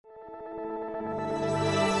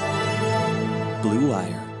Blue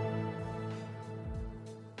Wire.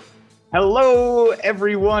 Hello,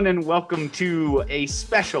 everyone, and welcome to a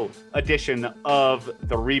special edition of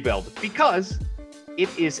The Rebuild, because it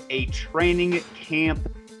is a training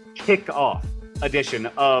camp kickoff edition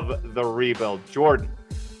of The Rebuild. Jordan,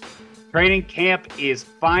 training camp is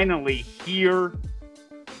finally here.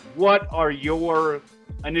 What are your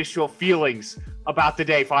initial feelings about the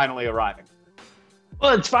day finally arriving?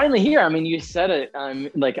 Well, it's finally here. I mean, you said it. I'm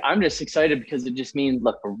just excited because it just means,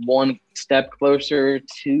 look, we're one step closer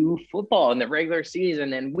to football in the regular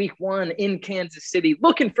season and week one in Kansas City,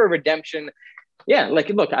 looking for redemption. Yeah,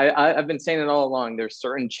 look, I've been saying it all along. There's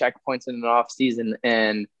certain checkpoints in an off season,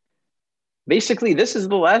 and basically this is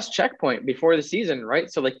the last checkpoint before the season,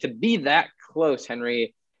 right? So, to be that close,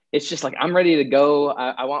 Henry, it's just I'm ready to go.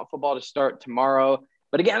 I want football to start tomorrow.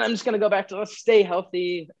 But again, I'm just going to go back to let's stay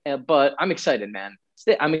healthy. But I'm excited, man.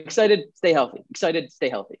 I'm excited. Stay healthy. Excited. Stay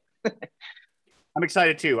healthy. I'm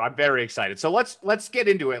excited too. I'm very excited. So let's get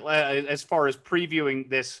into it as far as previewing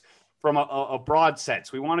this from a broad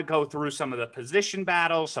sense. We want to go through some of the position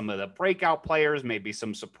battles, some of the breakout players, maybe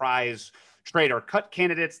some surprise trade or cut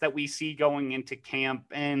candidates that we see going into camp.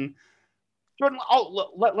 And Jordan,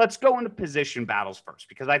 let's go into position battles first,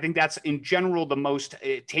 because I think that's in general the most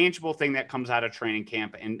tangible thing that comes out of training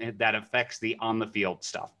camp and that affects the on the field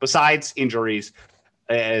stuff, besides injuries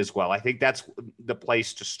as well. I think that's the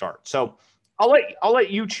place to start. So I'll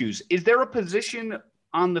let you choose. Is there a position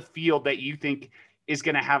on the field that you think is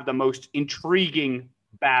going to have the most intriguing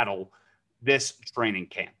battle this training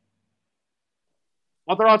camp?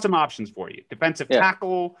 I'll throw out some options for you. Defensive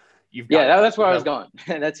tackle. That's where I was going.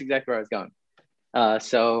 That's exactly where I was going.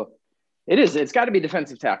 So it's got to be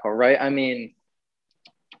defensive tackle, right? I mean,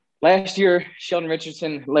 last year, Sheldon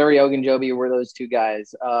Richardson, Larry Ogunjobi were those two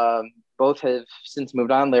guys. Both have since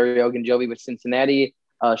moved on. Larry Ogunjobi with Cincinnati,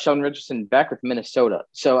 Sheldon Richardson back with Minnesota.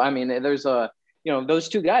 So, I mean, there's those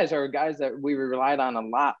two guys are guys that we relied on a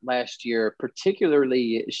lot last year,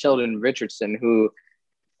 particularly Sheldon Richardson, who,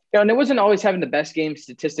 and it wasn't always having the best game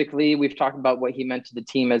statistically. We've talked about what he meant to the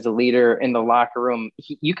team as a leader in the locker room.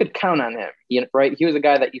 You could count on him, right? He was a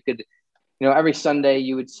guy that you could, every Sunday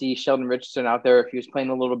you would see Sheldon Richardson out there. If he was playing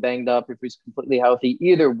a little banged up, if he was completely healthy,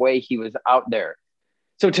 either way, he was out there.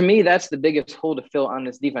 So to me, that's the biggest hole to fill on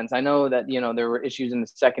this defense. I know that, there were issues in the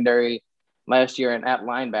secondary last year and at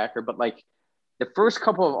linebacker, but the first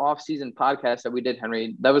couple of off-season podcasts that we did,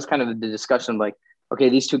 Henry, that was kind of the discussion of okay,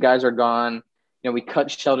 these two guys are gone. We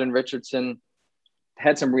cut Sheldon Richardson,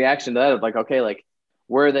 had some reaction to that of okay,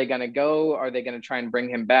 where are they going to go? Are they going to try and bring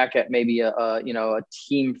him back at maybe a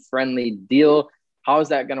team-friendly deal? How is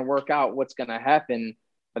that going to work out? What's going to happen?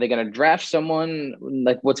 Are they going to draft someone?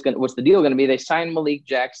 What's the deal going to be? They signed Malik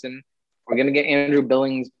Jackson. We're going to get Andrew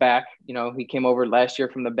Billings back. He came over last year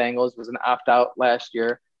from the Bengals, was an opt-out last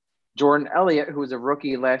year. Jordan Elliott, who was a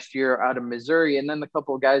rookie last year out of Missouri, and then the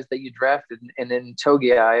couple of guys that you drafted, and then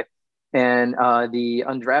Togiai and the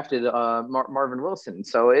undrafted Marvin Wilson.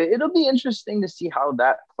 So it'll be interesting to see how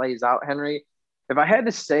that plays out, Henry. If I had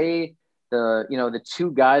to say the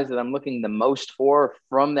two guys that I'm looking the most for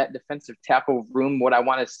from that defensive tackle room, what I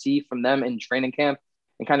want to see from them in training camp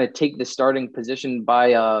and kind of take the starting position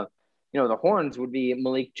by, the horns would be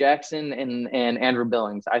Malik Jackson and Andrew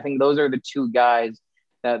Billings. I think those are the two guys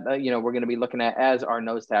that, we're going to be looking at as our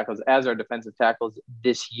nose tackles, as our defensive tackles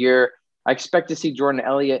this year. I expect to see Jordan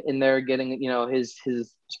Elliott in there getting, his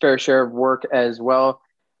fair share of work as well.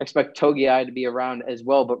 I expect Togiai to be around as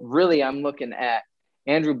well, but really I'm looking at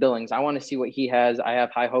Andrew Billings. I want to see what he has. I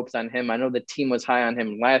have high hopes on him. I know the team was high on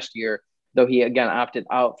him last year, though he, again, opted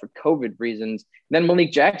out for COVID reasons. Then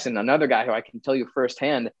Malik Jackson, another guy who I can tell you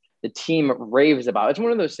firsthand, the team raves about. It's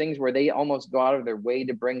one of those things where they almost go out of their way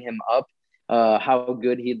to bring him up, how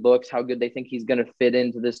good he looks, how good they think he's going to fit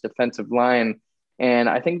into this defensive line. And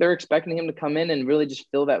I think they're expecting him to come in and really just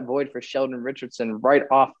fill that void for Sheldon Richardson right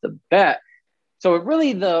off the bat. So we're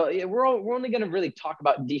only going to really talk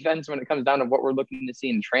about defense when it comes down to what we're looking to see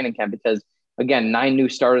in training camp, because, again, 9 new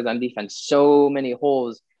starters on defense, so many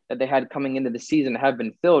holes that they had coming into the season have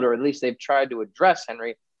been filled, or at least they've tried to address,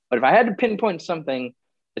 Henry. But if I had to pinpoint something,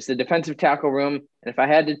 it's the defensive tackle room. And if I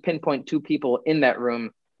had to pinpoint 2 people in that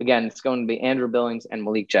room, again, it's going to be Andrew Billings and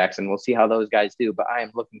Malik Jackson. We'll see how those guys do, but I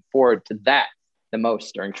am looking forward to that the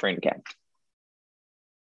most during training camp.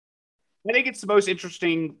 I think it's the most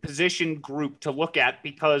interesting position group to look at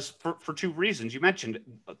because for 2 reasons. You mentioned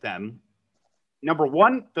them. Number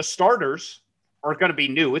one, the starters are going to be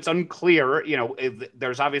new. It's unclear,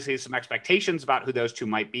 there's obviously some expectations about who those 2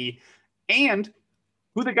 might be. And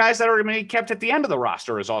Who the guys that are going to be kept at the end of the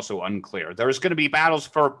roster is also unclear. There's going to be battles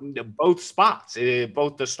for both spots,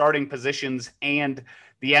 both the starting positions and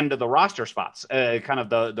the end of the roster spots, kind of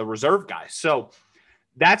the reserve guys. So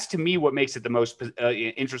that's, to me, what makes it the most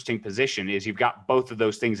interesting position is you've got both of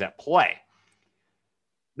those things at play.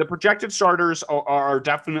 The projected starters are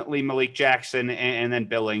definitely Malik Jackson and then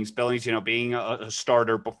Billings. Billings, being a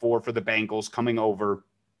starter before for the Bengals, coming over.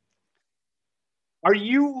 Are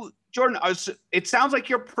you, Jordan, it sounds like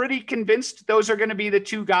you're pretty convinced those are going to be the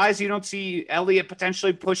two guys. You don't see Elliott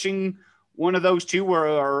potentially pushing one of those two,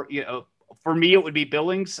 or for me, it would be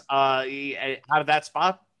Billings out of that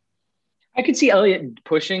spot. I could see Elliott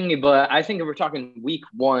pushing, but I think if we're talking week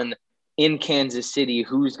 1 in Kansas City,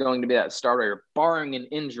 who's going to be that starter, barring an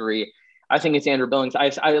injury, I think it's Andrew Billings. I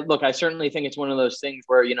certainly think it's one of those things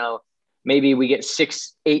where, maybe we get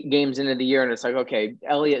 6-8 games into the year and it's like, okay,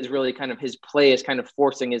 Elliott is really kind of, his play is kind of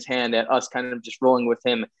forcing his hand at us kind of just rolling with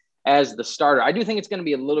him as the starter. I do think it's going to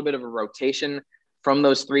be a little bit of a rotation from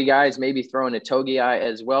those 3 guys, maybe throwing a Togiai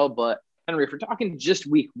as well. But Henry, if we're talking just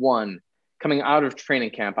week 1 coming out of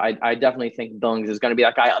training camp, I definitely think Billings is going to be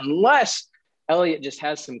that guy, unless Elliott just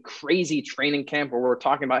has some crazy training camp where we're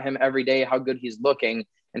talking about him every day, how good he's looking,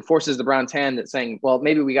 and forces the Browns' hand at saying, well,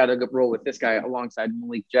 maybe we got to roll with this guy alongside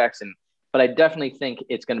Malik Jackson. But I definitely think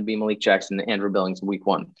it's going to be Malik Jackson and Andrew Billings in week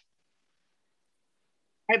 1.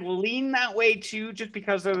 I'd lean that way too, just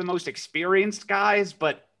because they're the most experienced guys.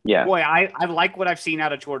 But yeah, boy, I like what I've seen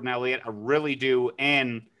out of Jordan Elliott. I really do.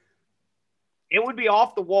 And it would be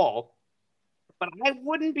off the wall, but I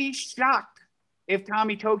wouldn't be shocked if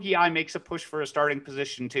Tommy Togiai makes a push for a starting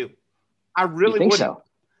position too. I really wouldn't. So?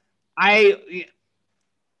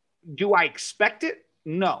 Do I expect it?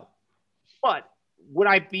 No. But would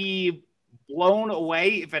I be blown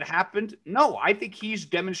away if it happened? No. I think he's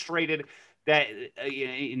demonstrated that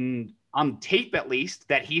on tape, at least,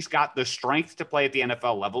 that he's got the strength to play at the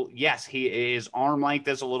NFL level. Yes, his arm length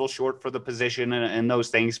is a little short for the position and those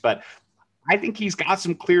things, but I think he's got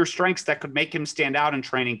some clear strengths that could make him stand out in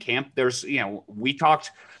training camp. There's, we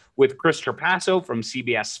talked with Chris Trapasso from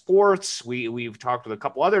CBS Sports. We've talked with a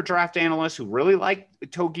couple other draft analysts who really like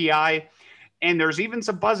Togiai, and there's even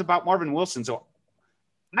some buzz about Marvin Wilson. So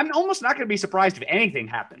I'm almost not going to be surprised if anything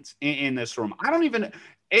happens in this room.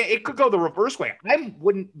 It could go the reverse way. I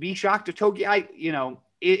wouldn't be shocked if Togiai,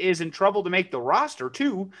 is in trouble to make the roster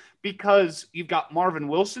too, because you've got Marvin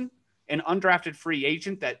Wilson, an undrafted free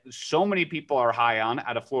agent that so many people are high on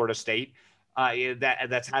out of Florida State,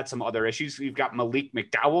 that's had some other issues. You've got Malik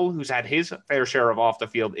McDowell, who's had his fair share of off the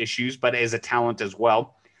field issues, but is a talent as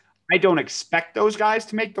well. I don't expect those guys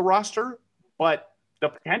to make the roster, but the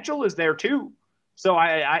potential is there too. So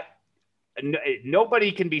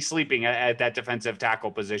nobody can be sleeping at that defensive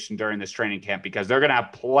tackle position during this training camp, because they're going to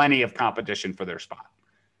have plenty of competition for their spot.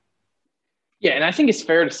 Yeah, and I think it's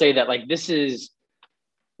fair to say that, this is,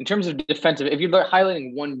 in terms of defensive, if you're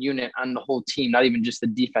highlighting one unit on the whole team, not even just the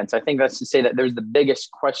defense, I think that's to say that there's the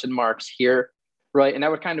biggest question marks here, right? And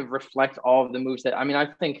that would kind of reflect all of the moves that, I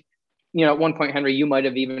think, at one point, Henry, you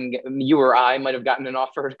or I might have gotten an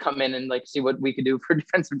offer to come in and see what we could do for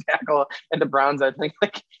defensive tackle at the Browns. I think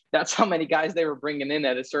that's how many guys they were bringing in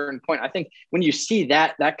at a certain point. I think when you see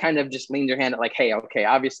that kind of just leans your hand at hey, okay,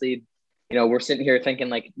 obviously, we're sitting here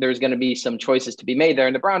thinking there's going to be some choices to be made there.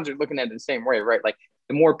 And the Browns are looking at it the same way, right?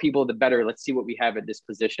 The more people, the better. Let's see what we have at this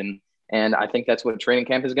position. And I think that's what training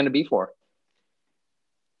camp is going to be for.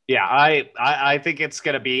 Yeah, I think it's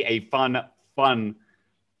going to be a fun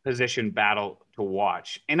position battle to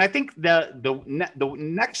watch. And I think the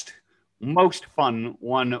next most fun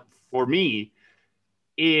one for me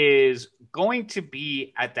is going to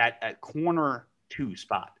be at corner 2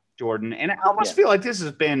 spot, Jordan. And I almost feel like this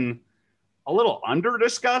has been a little under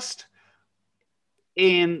discussed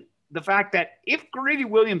in the fact that if Greedy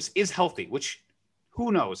Williams is healthy, which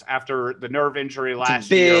who knows after the nerve injury last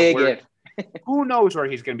year, who knows where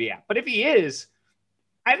he's going to be at. But if he is,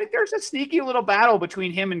 I think there's a sneaky little battle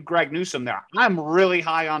between him and Greg Newsome there. I'm really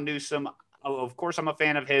high on Newsome. Of course, I'm a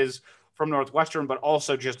fan of his from Northwestern, but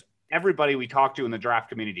also just everybody we talked to in the draft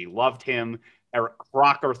community loved him. Eric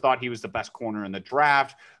Crocker thought he was the best corner in the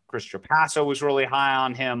draft. Chris Trapasso was really high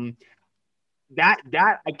on him. That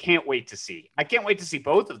I can't wait to see. I can't wait to see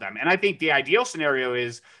both of them. And I think the ideal scenario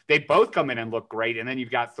is they both come in and look great. And then you've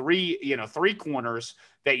got three corners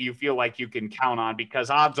that you feel like you can count on, because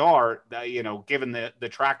odds are, given the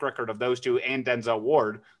track record of those two and Denzel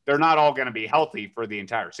Ward, they're not all going to be healthy for the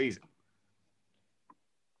entire season.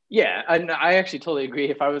 Yeah, and I actually totally agree.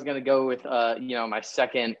 If I was going to go with, my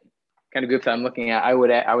second kind of group that I'm looking at, I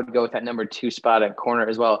would go with that number 2 spot at corner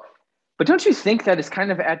as well. But don't you think that it's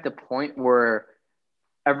kind of at the point where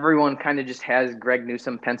everyone kind of just has Greg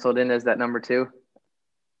Newsome penciled in as that number 2?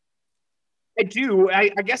 I do. I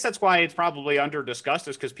guess that's why it's probably under discussed,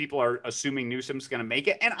 is because people are assuming Newsome's going to make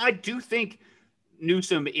it. And I do think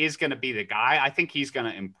Newsome is going to be the guy. I think he's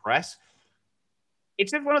going to impress.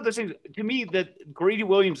 It's just one of those things to me that Greedy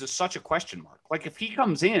Williams is such a question mark. Like, if he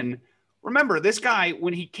comes in, remember this guy,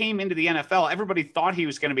 when he came into the NFL, everybody thought he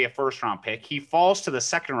was going to be a first round pick. He falls to the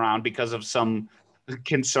second round because of some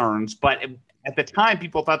concerns. But at the time,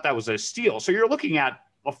 people thought that was a steal. So you're looking at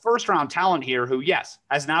a first round talent here who, yes,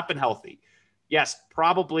 has not been healthy. Yes,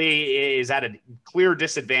 probably is at a clear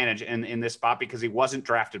disadvantage in this spot because he wasn't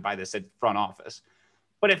drafted by this front office.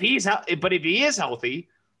 But if he is healthy,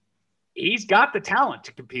 he's got the talent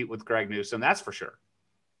to compete with Greg Newsome. That's for sure.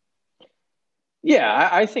 Yeah,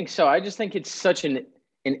 I think so. I just think it's such an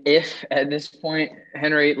if at this point,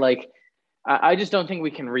 Henry. Like, I just don't think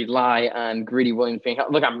we can rely on Greedy Williams being.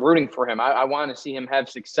 Look, I'm rooting for him. I want to see him have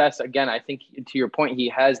success. Again, I think to your point, he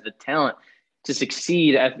has the talent to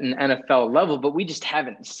succeed at an NFL level, but we just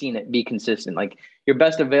haven't seen it be consistent. Like, your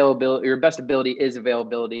best ability is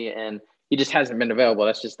availability, and he just hasn't been available.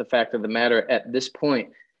 That's just the fact of the matter at this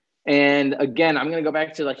point. And again, I'm going to go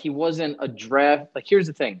back to, like, he wasn't a draft. Like, here's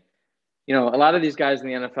the thing. A lot of these guys in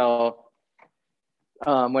the NFL,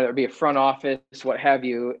 whether it be a front office, what have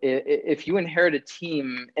you, if you inherit a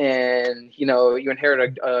team and, you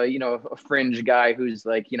inherit a fringe guy who's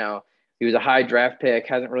like, he was a high draft pick,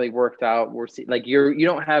 hasn't really worked out. You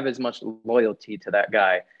don't have as much loyalty to that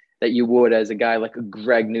guy that you would as a guy like a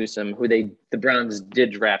Greg Newsome, who the Browns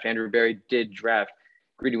did draft. Andrew Berry did draft.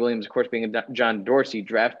 Greedy Williams, of course, being a John Dorsey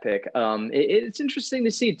draft pick. It's interesting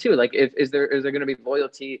to see too. Like, is there going to be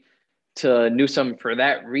loyalty to Newsome for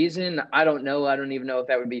that reason? I don't know. I don't even know if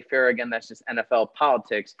that would be fair. Again, that's just NFL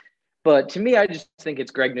politics. But to me, I just think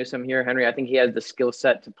it's Greg Newsome here, Henry. I think he has the skill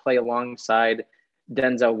set to play alongside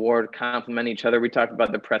Denzel Ward, complement each other. We talked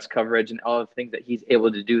about the press coverage and all the things that he's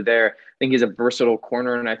able to do there. I think he's a versatile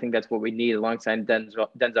corner, and I think that's what we need alongside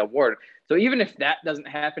Denzel Ward. So even if that doesn't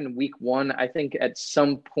happen week 1, I think at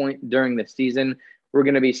some point during the season, we're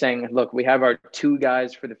going to be saying, look, we have our 2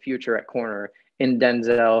 guys for the future at corner in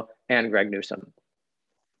Denzel and Greg Newsome.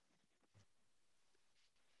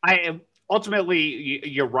 Ultimately,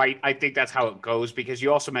 you're right. I think that's how it goes, because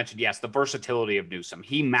you also mentioned, yes, the versatility of Newsome.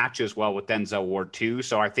 He matches well with Denzel Ward too.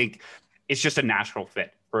 So I think it's just a natural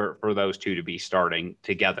fit for those two to be starting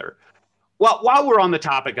together. Well, while we're on the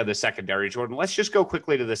topic of the secondary, Jordan, let's just go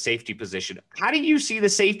quickly to the safety position. How do you see the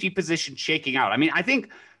safety position shaking out? I mean, I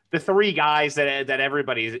think the 3 guys that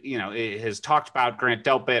everybody, has talked about, Grant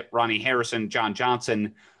Delpit, Ronnie Harrison, John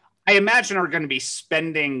Johnson, I imagine are going to be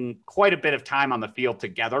spending quite a bit of time on the field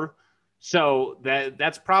together. So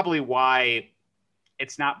that's probably why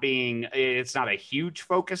it's not a huge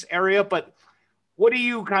focus area. But what do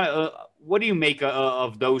you make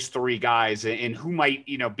of those 3 guys, and who might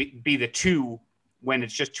be the 2 when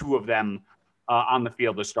it's just 2 of them on the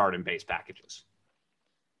field to start in base packages?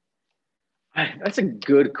 That's a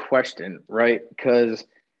good question, right? Because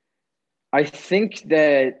I think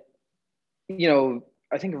that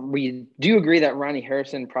I think we do agree that Ronnie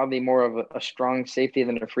Harrison probably more of a strong safety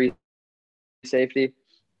than a free safety.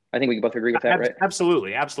 I think we can both agree with that, right?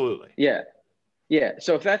 Absolutely. Yeah.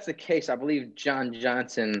 So if that's the case, I believe John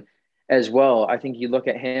Johnson as well. I think you look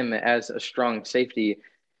at him as a strong safety.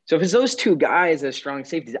 So if it's those 2 guys as strong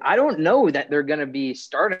safeties, I don't know that they're going to be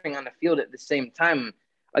starting on the field at the same time.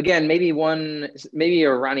 Again, maybe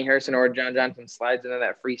a Ronnie Harrison or a John Johnson slides into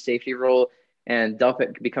that free safety role, and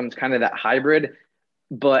Delpit becomes kind of that hybrid.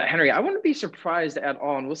 But Henry, I wouldn't be surprised at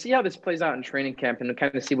all, and we'll see how this plays out in training camp and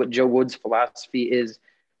kind of see what Joe Woods' philosophy is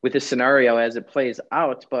with this scenario as it plays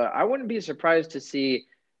out. But I wouldn't be surprised to see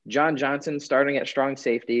John Johnson starting at strong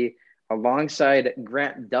safety alongside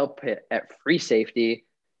Grant Delpit at free safety,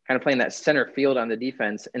 kind of playing that center field on the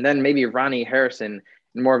defense, and then maybe Ronnie Harrison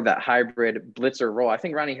in more of that hybrid blitzer role. I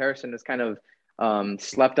think Ronnie Harrison is kind of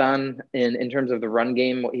slept on in terms of the run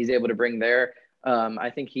game, what he's able to bring there. I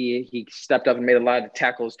think he stepped up and made a lot of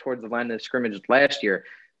tackles towards the line of scrimmage last year.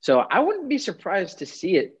 So I wouldn't be surprised to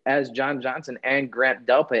see it as John Johnson and Grant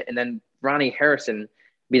Delpit, and then Ronnie Harrison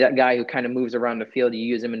be that guy who kind of moves around the field. You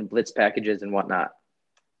use him in blitz packages and whatnot.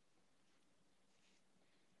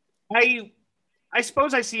 I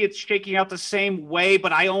suppose I see it shaking out the same way,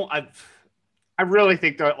 but I really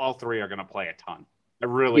think that all 3 are going to play a ton. I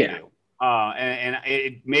really do.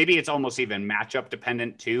 Maybe it's almost even matchup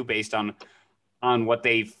dependent too, based on what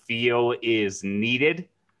they feel is needed.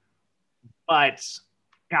 But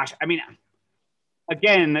gosh, I mean,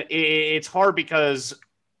 again, it's hard because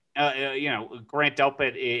Grant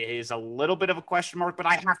Delpit is a little bit of a question mark, but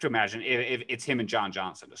I have to imagine if it's him and John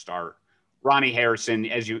Johnson to start. Ronnie Harrison,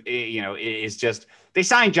 is just, they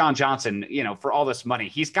signed John Johnson, for all this money.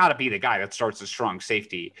 He's got to be the guy that starts a strong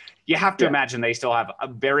safety. You have to imagine they still have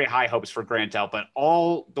very high hopes for Grant Delpit.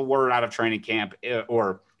 All the word out of training camp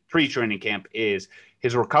or pre-training camp is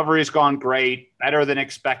his recovery has gone great, better than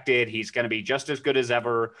expected. He's going to be just as good as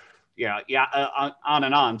ever. On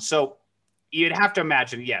and on. So you'd have to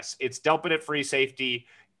imagine, yes, it's Delpit at free safety.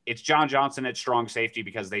 It's John Johnson at strong safety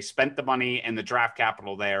because they spent the money and the draft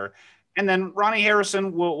capital there. And then Ronnie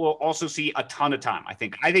Harrison will also see a ton of time. I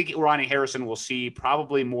think Ronnie Harrison will see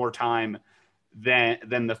probably more time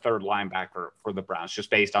than the third linebacker for the Browns, just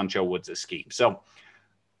based on Joe Woods' scheme. So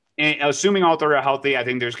assuming all three are healthy, I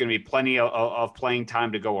think there's going to be plenty of playing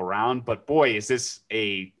time to go around. But boy, is this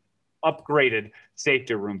a upgraded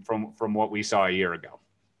safety room from what we saw a year ago.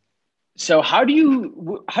 So how do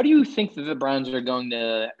you think that the Browns are going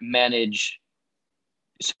to manage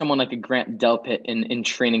someone like a Grant Delpit in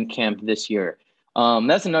training camp this year?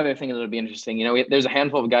 That's another thing that'll be interesting. There's a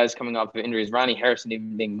handful of guys coming off of injuries, Ronnie Harrison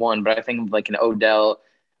even being one, but I think like an Odell,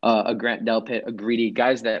 a Grant Delpit, a Greedy,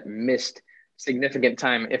 guys that missed significant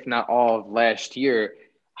time, if not all of last year.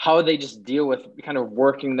 How they just deal with kind of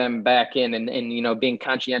working them back in and being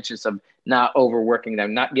conscientious of not overworking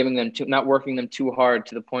them, not working them too hard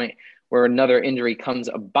to the point where another injury comes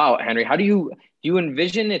about. Henry, how do you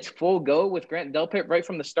envision its full go with Grant Delpit right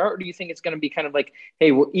from the start? Or do you think it's going to be kind of like,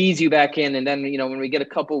 hey, we'll ease you back in, and then, when we get a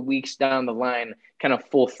couple weeks down the line, kind of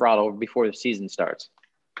full throttle before the season starts?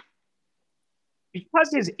 Because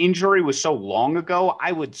his injury was so long ago,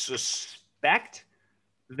 I would suspect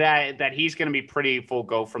that he's going to be pretty full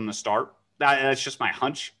go from the start. That's just my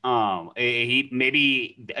hunch. The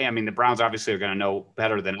Browns obviously are going to know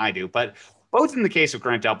better than I do, but both in the case of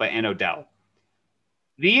Grant Delpit and Odell,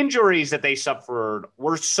 the injuries that they suffered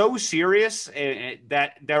were so serious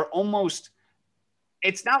that they're almost,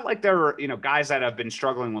 it's not like they're, guys that have been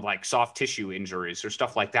struggling with like soft tissue injuries or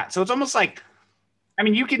stuff like that. So it's almost like,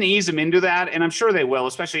 you can ease them into that, and I'm sure they will,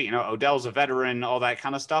 especially, Odell's a veteran, all that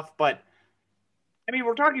kind of stuff. But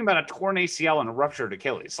we're talking about a torn ACL and a ruptured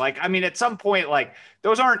Achilles. At some point,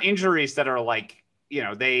 those aren't injuries that are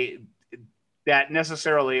that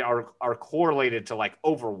necessarily are correlated to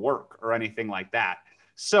overwork or anything like that.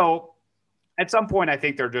 So at some point, I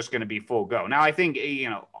think they're just going to be full go. Now, I think,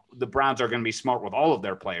 the Browns are going to be smart with all of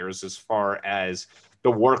their players as far as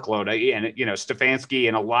the workload. And, Stefanski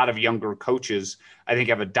and a lot of younger coaches, I think,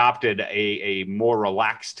 have adopted a more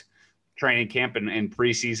relaxed training camp and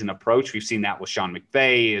preseason approach. We've seen that with Sean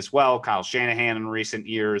McVay as well, Kyle Shanahan in recent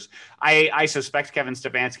years. I suspect Kevin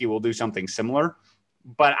Stefanski will do something similar,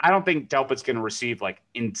 but I don't think Delpit's going to receive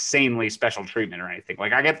insanely special treatment or anything.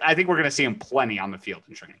 I think we're going to see him plenty on the field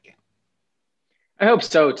in training camp. I hope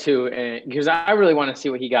so too, because I really want to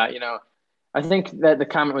see what he got. I think that the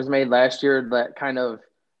comment was made last year that kind of,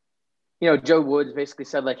 Joe Woods basically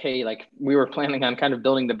said hey, we were planning on kind of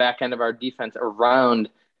building the back end of our defense around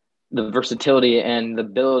the versatility and the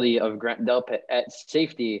ability of Grant Delpit at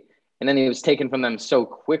safety. And then he was taken from them so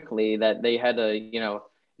quickly that they had to,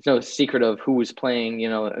 it's no secret of who was playing,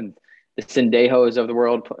 the Sendejos of the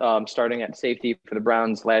world, starting at safety for the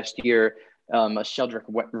Browns last year, Sheldrick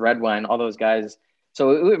Redwine, all those guys.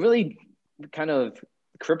 So it really kind of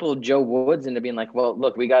crippled Joe Woods into being well,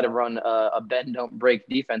 look, we got to run a bend, don't break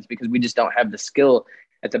defense because we just don't have the skill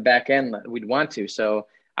at the back end that we'd want to. So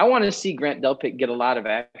I want to see Grant Delpit get a lot of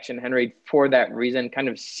action, Henry, for that reason, kind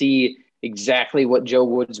of see exactly what Joe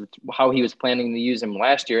Woods, how he was planning to use him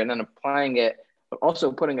last year, and then applying it, but also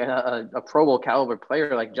putting a Pro Bowl caliber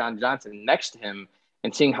player like John Johnson next to him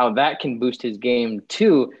and seeing how that can boost his game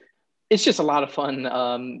too. It's just a lot of fun.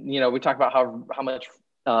 We talk about how much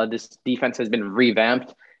this defense has been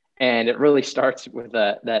revamped, and it really starts with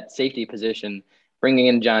that safety position, bringing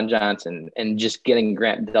in John Johnson and just getting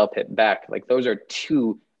Grant Delpit back. Those are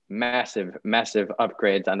two massive, massive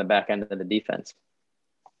upgrades on the back end of the defense.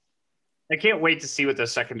 I can't wait to see what the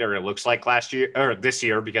secondary looks like this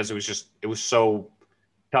year, because it was so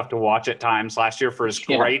tough to watch at times last year for as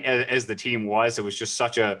great as the team was. It was just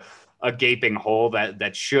such a gaping hole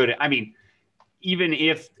that should, even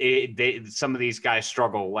if some of these guys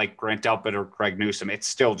struggle like Grant Delpit or Craig Newsome, it's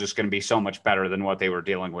still just going to be so much better than what they were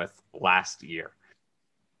dealing with last year.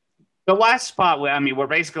 The last spot, we're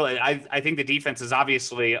basically, I think the defense is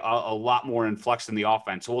obviously a lot more in flux than the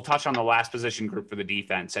offense. So we'll touch on the last position group for the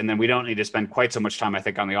defense, and then we don't need to spend quite so much time, I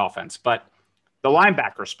think, on the offense. But the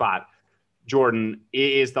linebacker spot, Jordan,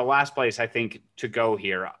 is the last place, I think, to go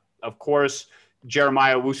here. Of course,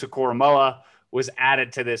 Jeremiah Owusu-Koramoah was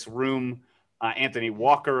added to this room Anthony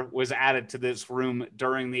Walker was added to this room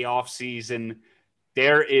during the offseason.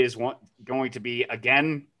 There is going to be,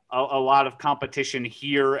 again, a lot of competition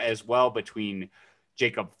here as well between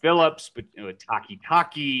Jacob Phillips,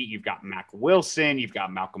 Taki. You've got Mack Wilson. You've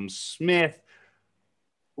got Malcolm Smith.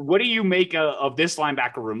 What do you make of this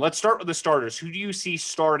linebacker room? Let's start with the starters. Who do you see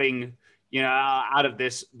starting, out of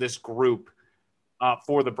this group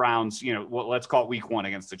for the Browns? Let's call it week 1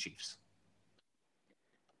 against the Chiefs.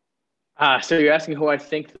 So you're asking who I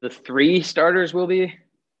think the 3 starters will be?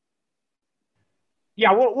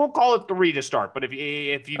 Yeah, we'll call it 3 to start. But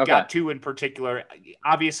if you've got 2 in particular,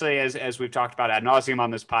 obviously, as we've talked about ad nauseum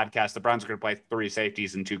on this podcast, the Browns are going to play 3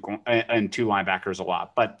 safeties and 2 linebackers a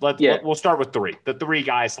lot. But we'll start with 3. The 3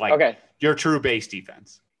 guys your true base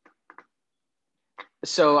defense.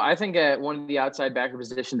 So I think at one of the outside backer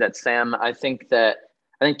positions at Sam, I think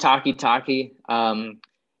Taki.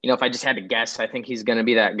 If I just had to guess, I think he's going to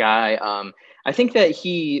be that guy. I think that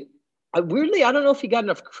weirdly, I don't know if he got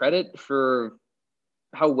enough credit for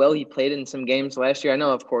how well he played in some games last year. I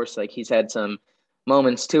know, of course, he's had some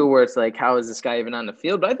moments too where it's how is this guy even on the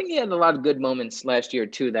field? But I think he had a lot of good moments last year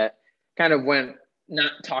too that kind of went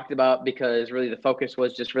not talked about because really the focus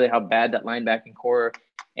was just really how bad that linebacking core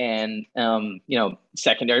and,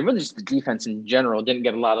 secondary, really just the defense in general didn't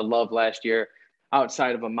get a lot of love last year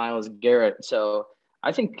outside of a Myles Garrett. So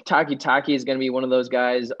I think Taki is going to be one of those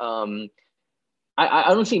guys.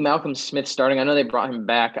 I don't see Malcolm Smith starting. I know they brought him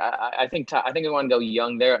back. I think they want to go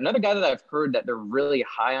young there. Another guy that I've heard that they're really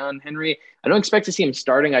high on, Henry. I don't expect to see him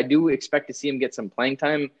starting. I do expect to see him get some playing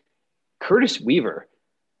time. Curtis Weaver.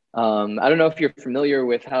 I don't know if you're familiar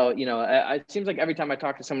with how, it seems like every time I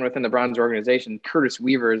talk to someone within the Browns organization, Curtis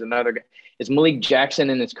Weaver is another guy. It's Malik Jackson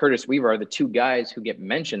and it's Curtis Weaver are the 2 guys who get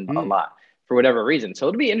mentioned a lot for whatever reason. So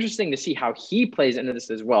it'll be interesting to see how he plays into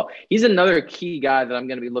this as well. He's another key guy that I'm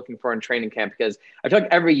going to be looking for in training camp because I feel like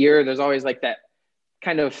every year there's always that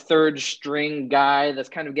kind of 3rd string guy that's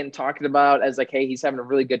kind of getting talked about as hey, he's having a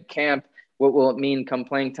really good camp. What will it mean come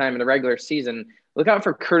playing time in the regular season? Look out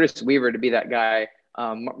for Curtis Weaver to be that guy.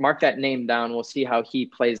 Mark that name down. We'll see how he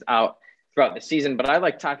plays out throughout the season. But I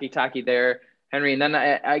like Taki there, Henry. And then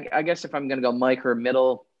I guess if I'm going to go Mike or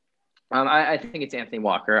middle, I think it's Anthony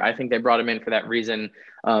Walker. I think they brought him in for that reason.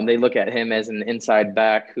 They look at him as an inside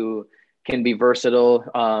back who can be versatile,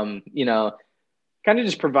 kind of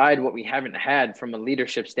just provide what we haven't had from a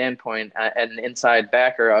leadership standpoint at an inside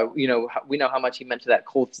backer. We know how much he meant to that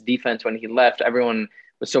Colts defense when he left. Everyone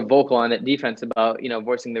was so vocal on that defense about,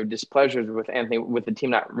 voicing their displeasures with the team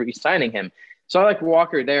not re-signing him. So I like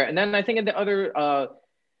Walker there. And then I think at the other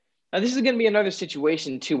this is going to be another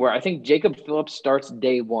situation too, where I think Jacob Phillips starts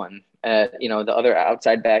day 1 at, the other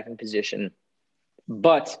outside backing position.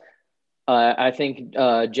 But I think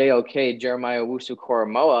JOK, Jeremiah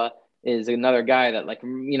Owusu-Koramoah, is another guy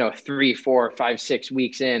that 3, 4, 5, 6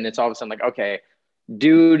 weeks in, it's all of a sudden okay,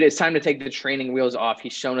 dude, it's time to take the training wheels off.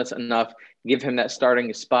 He's shown us enough. Give him that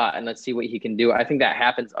starting spot and let's see what he can do. I think that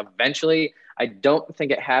happens eventually. I don't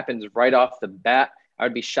think it happens right off the bat. I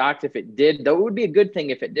would be shocked if it did, though it would be a good thing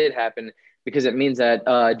if it did happen because it means that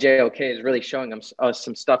JOK is really showing us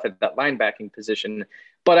some stuff at that linebacking position.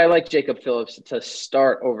 But I like Jacob Phillips to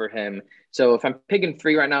start over him. So if I'm picking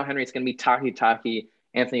 3 right now, Henry, it's going to be Taki,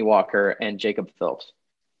 Anthony Walker, and Jacob Phillips.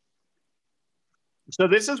 So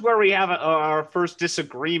this is where we have our first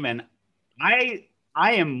disagreement. I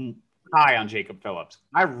am high on Jacob Phillips.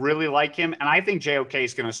 I really like him, and I think JOK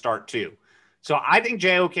is going to start too. So I think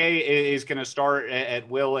JOK is going to start at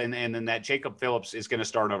will, and then that Jacob Phillips is going to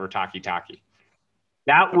start over Taki.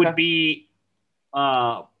 That would be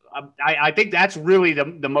I think that's really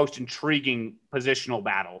the most intriguing positional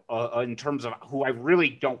battle in terms of who I really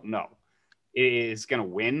don't know is going to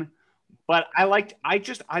win. But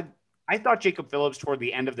I thought Jacob Phillips toward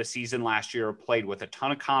the end of the season last year played with a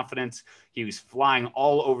ton of confidence. He was flying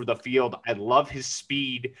all over the field. I love his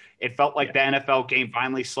speed. It felt like the NFL game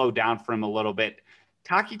finally slowed down for him a little bit.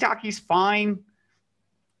 Taki's fine.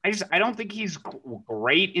 I don't think he's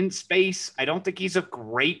great in space. I don't think he's a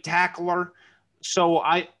great tackler. So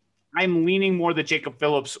I'm leaning more the Jacob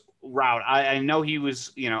Phillips route. I know he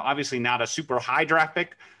was, obviously not a super high draft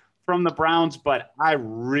pick from the Browns, but I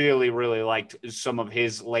really, really liked some of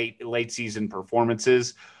his late season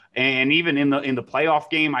performances. And even in the playoff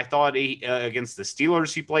game, I thought against the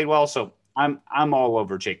Steelers, he played well. So I'm all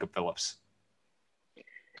over Jacob Phillips.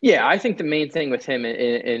 Yeah, I think the main thing with him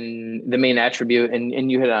in the main attribute,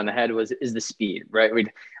 and you hit it on the head, is the speed, right?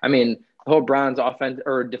 The whole Browns offense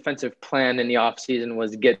or defensive plan in the offseason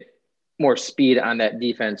was to get more speed on that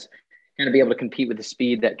defense and to be able to compete with the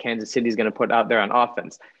speed that Kansas City is going to put out there on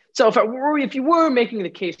offense. So if you were making the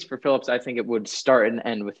case for Phillips, I think it would start and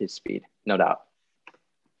end with his speed, no doubt.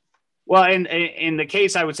 Well, in the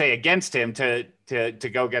case I would say against him to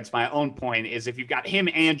go against my own point is if you've got him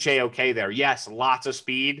and JOK there, yes, lots of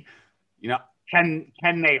speed.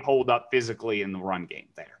 Can they hold up physically in the run game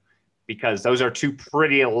there? Because those are two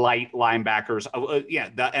pretty light linebackers. Yeah,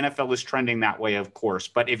 the NFL is trending that way, of course.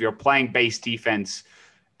 But if you're playing base defense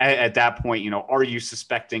at that point, are you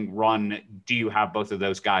suspecting run? Do you have both of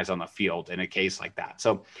those guys on the field in a case like that?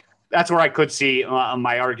 So that's where I could see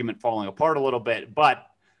my argument falling apart a little bit. But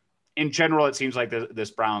in general, it seems like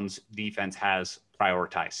this Browns defense has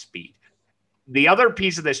prioritized speed. The other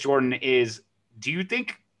piece of this, Jordan, is who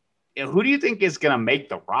do you think is going to make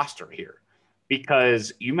the roster here?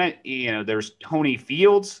 Because there's Tony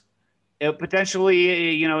Fields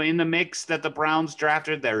potentially, in the mix that the Browns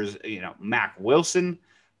drafted. There's, Mack Wilson.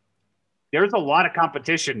 There's a lot of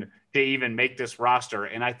competition to even make this roster.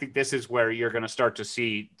 And I think this is where you're going to start to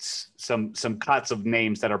see some cuts of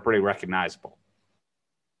names that are pretty recognizable.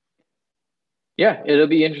 Yeah, it'll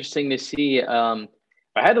be interesting to see. I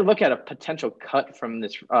had to look at a potential cut from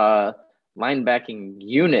this linebacking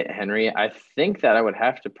unit, Henry. I think that I would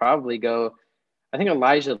have to probably go. I think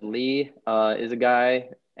Elijah Lee is a guy,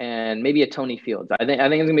 and maybe a Tony Fields. I think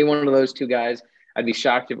it's gonna be one of those two guys. I'd be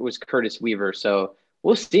shocked if it was Curtis Weaver. So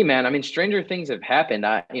we'll see, man. I mean, stranger things have happened.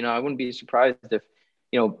 I wouldn't be surprised if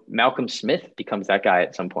Malcolm Smith becomes that guy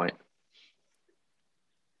at some point.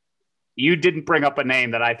 You didn't bring up a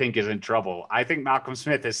name that I think is in trouble. I think Malcolm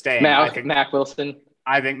Smith is staying. Mack Wilson.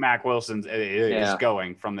 I think Mack Wilson is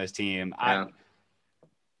going from this team. Yeah.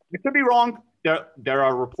 I could be wrong. There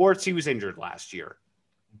are reports he was injured last year,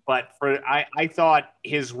 but I thought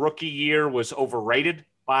his rookie year was overrated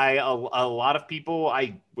by a lot of people.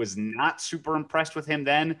 I was not super impressed with him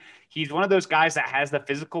then. He's one of those guys that has the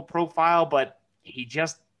physical profile, but he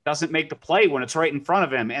just doesn't make the play when it's right in front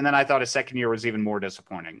of him. And then I thought his second year was even more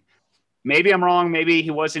disappointing. Maybe I'm wrong. Maybe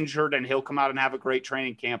he was injured and he'll come out and have a great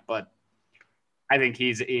training camp, but I think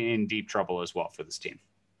he's in deep trouble as well for this team.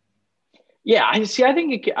 Yeah,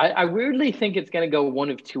 I weirdly think it's going to go one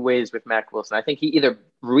of two ways with Mack Wilson. I think he either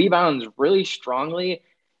rebounds really strongly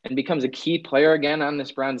and becomes a key player again on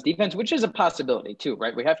this Browns defense, which is a possibility too,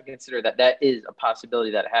 right? We have to consider that is a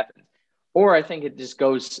possibility that happens. Or I think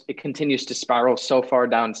it continues to spiral so far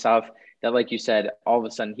down south that, like you said, all of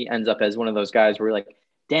a sudden he ends up as one of those guys where you're like,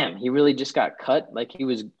 damn, he really just got cut. Like he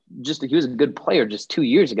was a good player just 2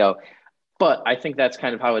 years ago. But I think that's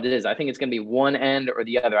kind of how it is. I think it's going to be one end or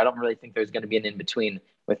the other. I don't really think there's going to be an in-between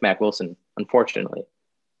with Mack Wilson, unfortunately.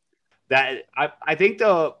 I think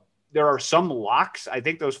there are some locks. I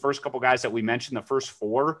think those first couple guys that we mentioned, the first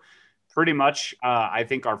four, pretty much I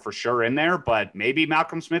think are for sure in there. But maybe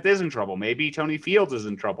Malcolm Smith is in trouble. Maybe Tony Fields is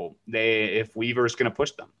in trouble if Weaver's going to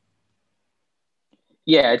push them.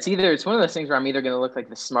 Yeah, it's one of those things where I'm either going to look like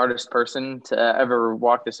the smartest person to ever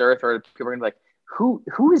walk this earth, or people are going to be like,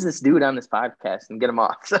 who is this dude on this podcast, and get him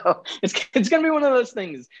off. So it's going to be one of those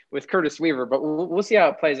things with Curtis Weaver, but we'll see how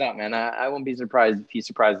it plays out, man. I won't be surprised if he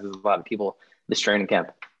surprises a lot of people this training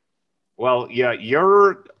camp. Well, yeah,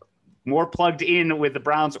 you're more plugged in with the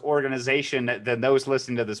Browns organization than those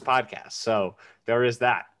listening to this podcast. So there is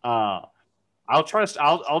that. I'll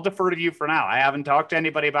defer to you for now. I haven't talked to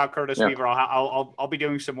anybody about Curtis Weaver. I'll be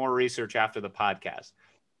doing some more research after the podcast.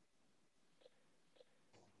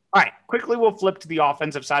 All right, quickly we'll flip to the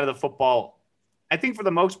offensive side of the football. I think for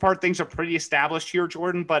the most part, things are pretty established here,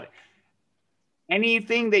 Jordan, but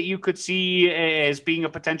anything that you could see as being a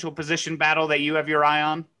potential position battle that you have your eye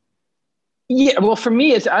on? Yeah, well, for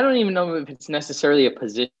me, I don't even know if it's necessarily a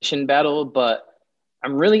position battle, but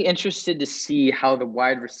I'm really interested to see how the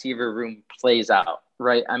wide receiver room plays out,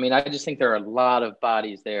 right? I mean, I just think there are a lot of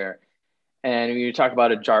bodies there. And when you talk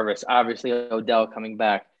about a Jarvis, obviously Odell coming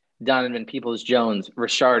back, Donovan Peoples-Jones,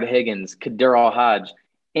 Rashard Higgins, Kader Hodge,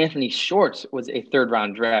 Anthony Schwartz was a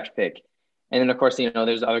third-round draft pick. And then, of course,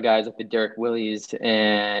 there's other guys like the Derek Willies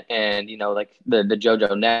and like the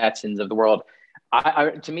JoJo Natsons of the world.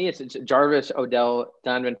 To me, it's Jarvis, Odell,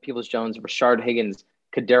 Donovan Peoples-Jones, Rashard Higgins,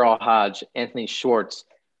 Kader Hodge, Anthony Schwartz.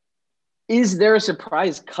 Is there a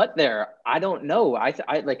surprise cut there? I don't know. I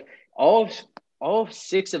like all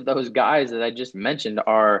six of those guys that I just mentioned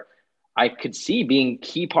I could see being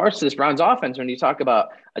key parts of this Browns offense. When you talk about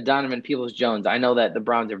a Donovan Peoples-Jones, I know that the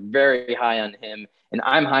Browns are very high on him, and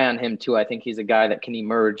I'm high on him too. I think he's a guy that can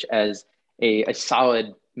emerge as a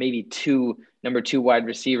solid, maybe number two wide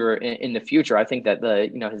receiver in the future. I think that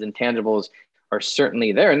his intangibles are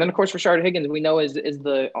certainly there. And then, of course, Rashard Higgins, we know is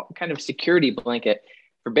the kind of security blanket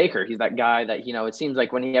for Baker. He's that guy that, it seems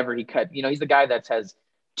like whenever he cut, he's the guy that has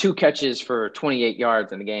 2 catches for 28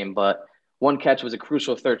 yards in the game, but one catch was a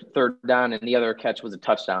crucial third down, and the other catch was a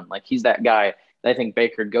touchdown. Like, he's that guy that I think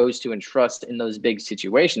Baker goes to and trusts in those big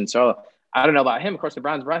situations. So I don't know about him. Of course, the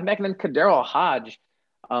Browns brought him back, and then KhaDarel Hodge,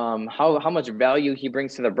 how much value he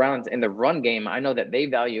brings to the Browns in the run game. I know that they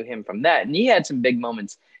value him from that, and he had some big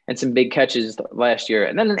moments and some big catches last year.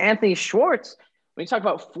 And then Anthony Schwartz, when you talk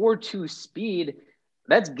about 4.2 speed,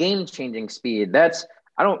 that's game-changing speed.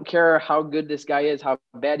 I don't care how good this guy is, how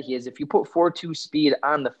bad he is. If you put 4.2 speed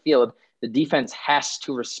on the field, the defense has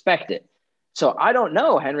to respect it. So I don't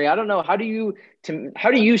know, Henry. I don't know. How do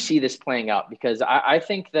you see this playing out? Because I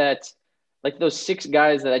think that, like, those 6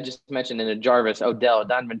 guys that I just mentioned in Jarvis, Odell,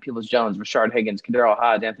 Donovan Peoples-Jones, Rashard Higgins, KhaDarel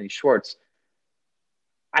Hodge, Anthony Schwartz,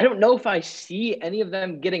 I don't know if I see any of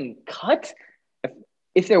them getting cut.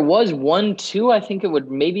 If there was 1-2, I think it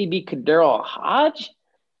would maybe be KhaDarel Hodge.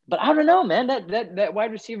 But I don't know, man. That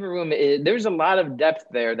wide receiver room, there's a lot of depth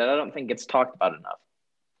there that I don't think gets talked about enough.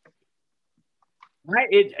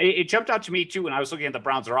 It jumped out to me, too, when I was looking at the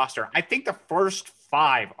Browns roster. I think the first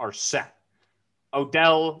 5 are set.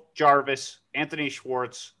 Odell, Jarvis, Anthony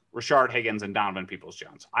Schwartz, Rashard Higgins, and Donovan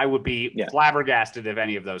Peoples-Jones. I would be flabbergasted if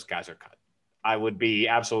any of those guys are cut. I would be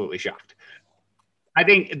absolutely shocked. I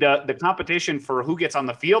think the competition for who gets on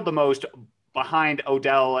the field the most behind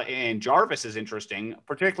Odell and Jarvis is interesting,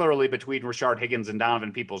 particularly between Rashard Higgins and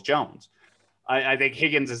Donovan Peoples-Jones. I think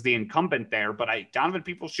Higgins is the incumbent there, but Donovan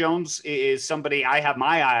Peoples-Jones is somebody I have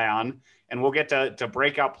my eye on, and we'll get to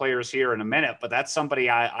breakout players here in a minute, but that's somebody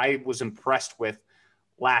I was impressed with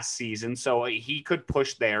last season, so he could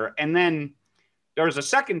push there. And then there's a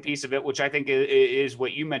second piece of it, which I think is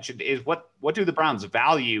what you mentioned, is what do the Browns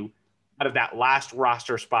value out of that last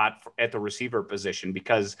roster spot at the receiver position?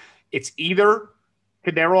 Because it's either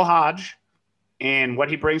KhaDarel Hodge and what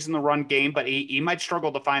he brings in the run game, but he might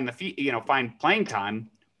struggle to find find playing time,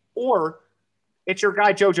 or it's your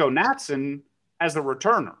guy JoJo Natson as the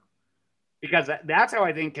returner. Because that's how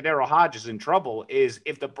I think KhaDarel Hodge is in trouble, is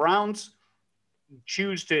if the Browns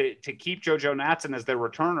choose to keep JoJo Natson as their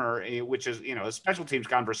returner, which is, a special teams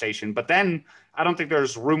conversation, but then I don't think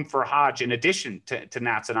there's room for Hodge in addition to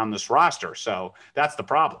Natson on this roster. So that's the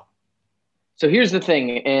problem. So here's the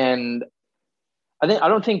thing, and I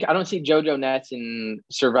don't see JoJo Natson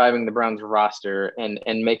surviving the Browns roster and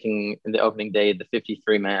making the opening day the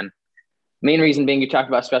 53-man. Main reason being, you talked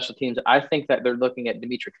about special teams. I think that they're looking at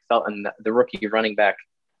Demetric Felton, the rookie running back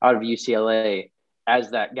out of UCLA,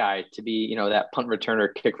 as that guy to be, that punt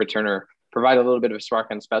returner, kick returner, provide a little bit of a spark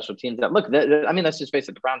on special teams. Let's just face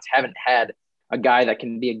it, the Browns haven't had a guy that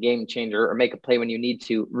can be a game changer or make a play when you need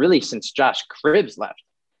to, really, since Josh Cribbs left.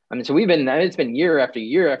 So it's been year after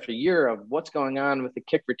year after year of what's going on with the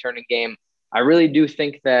kick returning game. I really do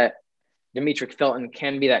think that Demetric Felton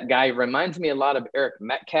can be that guy. Reminds me a lot of Eric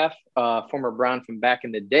Metcalf, former Brown from back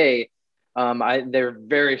in the day. They're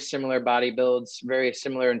very similar body builds, very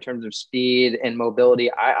similar in terms of speed and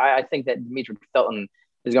mobility. I think that Demetric Felton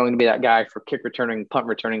is going to be that guy for kick returning, punt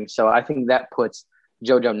returning. So I think that puts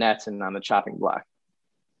JoJo Natson on the chopping block.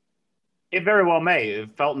 It very well may.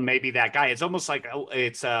 Felton may be that guy. It's almost like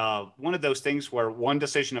it's one of those things where one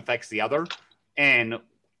decision affects the other. And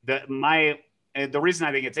the reason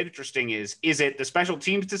I think it's interesting is it the special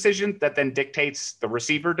teams decision that then dictates the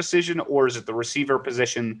receiver decision, or is it the receiver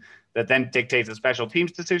position that then dictates the special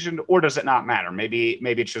teams decision, or does it not matter? Maybe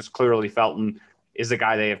it's just clearly Felton is the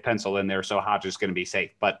guy they have penciled in there, so Hodge is going to be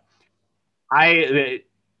safe. But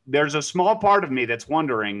there's a small part of me that's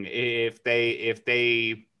wondering if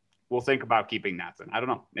they will think about keeping Natson. I don't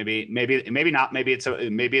know. Maybe not. Maybe it's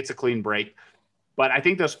a clean break. But I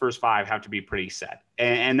think those first 5 have to be pretty set.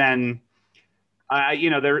 And then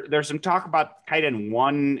there's some talk about tight end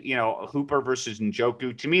 1, Hooper versus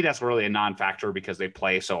Njoku. To me, that's really a non-factor because they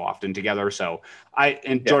play so often together. So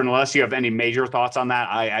Jordan, unless you have any major thoughts on that,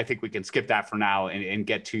 I think we can skip that for now and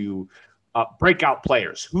get to breakout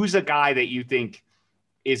players. Who's a guy that you think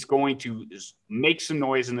is going to make some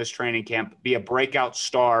noise in this training camp, be a breakout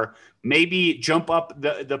star, maybe jump up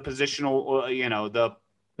the positional, the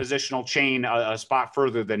positional chain a spot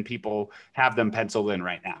further than people have them penciled in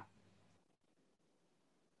right now?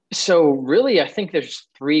 So really, I think there's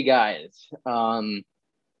 3 guys.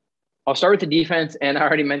 I'll start with the defense, and I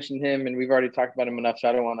already mentioned him, and we've already talked about him enough, so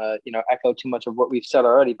I don't want to, echo too much of what we've said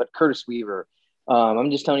already. But Curtis Weaver,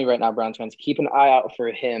 I'm just telling you right now, Browns fans, keep an eye out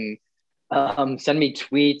for him. Send me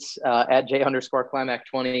tweets at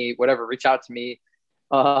J_Climac20, whatever. Reach out to me.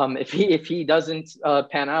 If he doesn't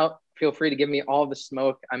pan out, feel free to give me all the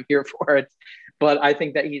smoke. I'm here for it. But I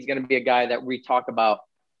think that he's going to be a guy that we talk about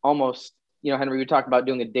almost. Henry, we talked about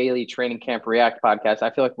doing a daily training camp react podcast. I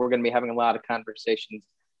feel like we're going to be having a lot of conversations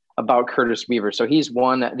about Curtis Weaver. So he's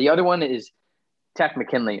one. The other one is Takk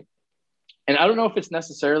McKinley. And I don't know if it's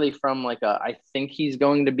necessarily from like I think he's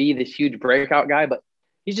going to be this huge breakout guy, but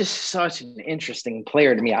he's just such an interesting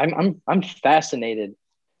player to me. I'm fascinated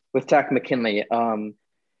with Takk McKinley. And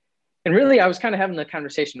really, I was kind of having the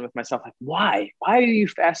conversation with myself, like, why? Why are you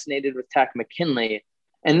fascinated with Takk McKinley?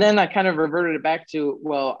 And then I kind of reverted it back to,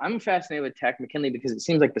 well, I'm fascinated with Takk McKinley because it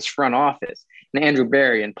seems like this front office and Andrew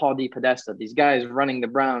Berry and Paul DePodesta, these guys running the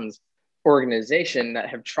Browns organization that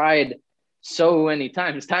have tried so many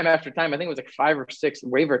times, time after time. I think it was like 5 or 6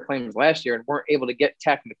 waiver claims last year and weren't able to get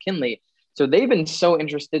Takk McKinley. So they've been so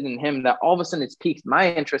interested in him that all of a sudden it's piqued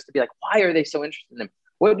my interest to be like, why are they so interested in him?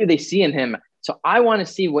 What do they see in him? So I want to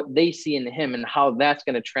see what they see in him and how that's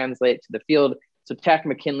going to translate to the field. So Takk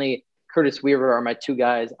McKinley, Curtis Weaver are my 2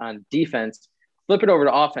 guys on defense. Flip it over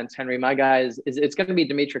to offense, Henry. My guys, it's going to be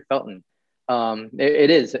Demetric Felton.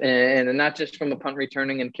 It is. And not just from a punt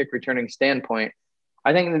returning and kick returning standpoint.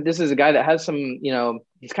 I think that this is a guy that has some,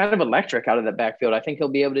 he's kind of electric out of the backfield. I think he'll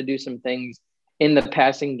be able to do some things in the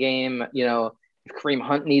passing game. If Kareem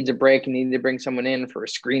Hunt needs a break and needs to bring someone in for a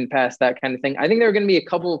screen pass, that kind of thing. I think there are going to be a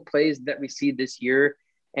couple of plays that we see this year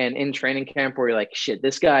and in training camp where you're like, shit,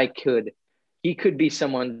 this guy could be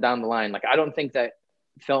someone down the line. Like, I don't think that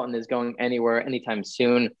Felton is going anywhere anytime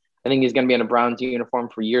soon. I think he's going to be in a Browns uniform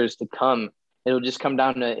for years to come. It'll just come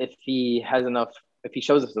down to if he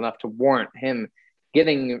shows us enough to warrant him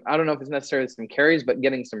getting, I don't know if it's necessarily some carries, but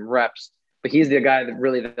getting some reps. But he's the guy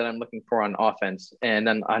that I'm looking for on offense. And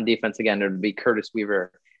then on defense, again, it would be Curtis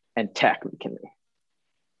Weaver and Takk McKinley.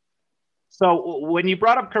 So when you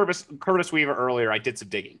brought up Curtis Weaver earlier, I did some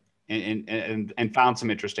digging and found some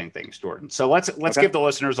interesting things, Jordan. So let's give the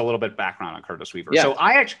listeners a little bit background on Curtis Weaver. Yeah. So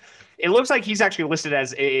it looks like he's actually listed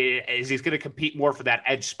as he's going to compete more for that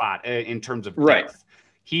edge spot in terms of depth. Right.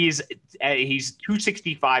 He's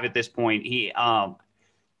 265 at this point. He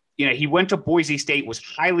went to Boise State, was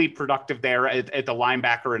highly productive there at the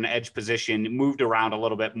linebacker and edge position, moved around a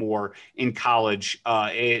little bit more in college.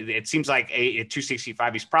 It seems like at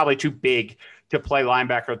 265, he's probably too big to play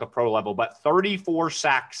linebacker at the pro level, but 34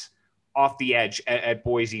 sacks off the edge at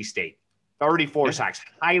Boise State. 34 sacks,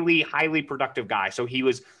 highly, highly productive guy. So he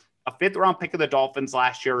was a 5th-round pick of the Dolphins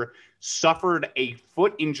last year, suffered a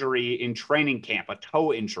foot injury in training camp, a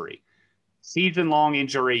toe injury, season-long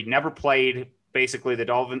injury, never played. Basically, the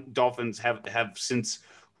Dolphins have since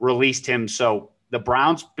released him. So the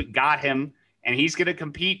Browns got him, and he's going to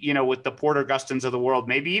compete, with the Porter Gustins of the world,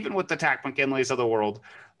 maybe even with the Takk McKinleys of the world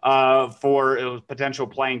for potential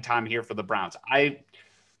playing time here for the Browns.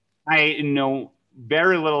 I know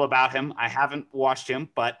very little about him. I haven't watched him,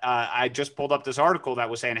 but I just pulled up this article that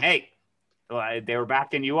was saying, hey, they were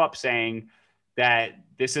backing you up, saying that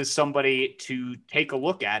this is somebody to take a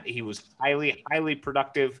look at. He was highly, highly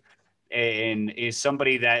productive and is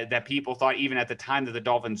somebody that people thought even at the time that the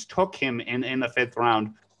Dolphins took him in the 5th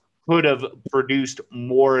round could have produced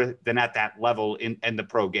more than at that level in the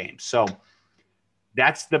pro game. So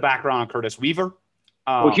that's the background on Curtis Weaver.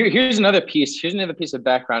 Well, here's another piece. Here's another piece of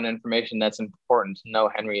background information that's important to know,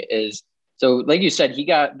 Henry, is so like you said, he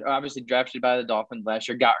got obviously drafted by the Dolphins last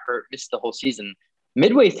year, got hurt, missed the whole season.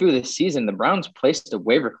 Midway through the season, the Browns placed a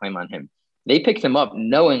waiver claim on him. They picked him up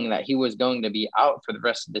knowing that he was going to be out for the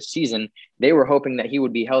rest of the season. They were hoping that he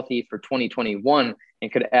would be healthy for 2021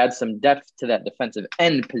 and could add some depth to that defensive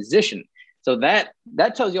end position. So that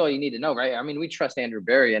tells you all you need to know, right? I mean, we trust Andrew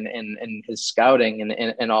Berry and his scouting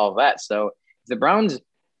and all of that. So the Browns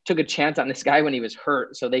took a chance on this guy when he was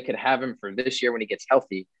hurt so they could have him for this year when he gets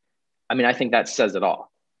healthy. I mean, I think that says it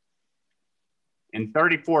all. And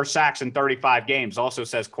 34 sacks in 35 games also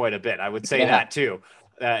says quite a bit. I would say that too.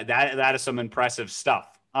 That is some impressive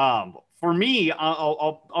stuff. For me,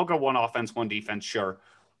 I'll go one offense, one defense. Sure.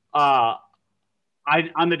 On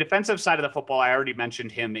the defensive side of the football, I already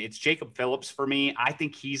mentioned him. It's Jacob Phillips for me. I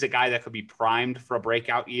think he's a guy that could be primed for a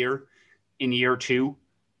breakout year in year 2.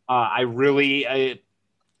 I'm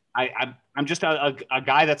just a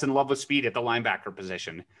guy that's in love with speed at the linebacker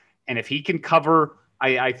position. And if he can cover,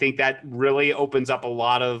 I think that really opens up a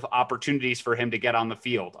lot of opportunities for him to get on the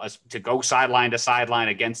field, to go sideline to sideline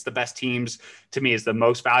against the best teams. To me, is the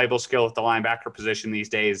most valuable skill at the linebacker position these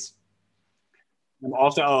days. I'm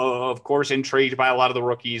also, of course, intrigued by a lot of the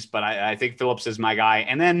rookies, but I think Phillips is my guy.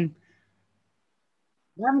 And then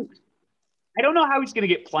I don't know how he's going to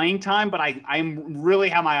get playing time, but I'm really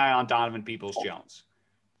have my eye on Donovan Peoples-Jones.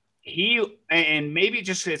 And maybe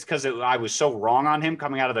just it's because I was so wrong on him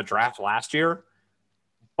coming out of the draft last year.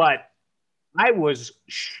 But I was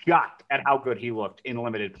shocked at how good he looked in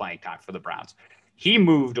limited playing time for the Browns. He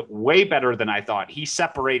moved way better than I thought. He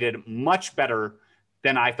separated much better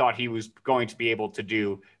than I thought he was going to be able to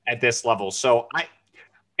do at this level. So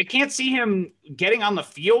I can't see him getting on the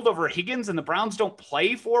field over Higgins, and the Browns don't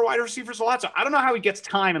play 4 wide receivers a lot. So I don't know how he gets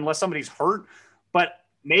time unless somebody's hurt, but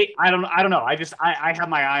I don't know. I have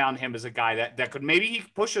my eye on him as a guy that could, maybe he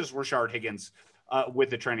pushes Rashard Higgins with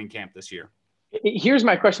the training camp this year. Here's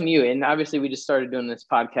my question to you. And obviously we just started doing this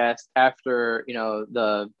podcast after,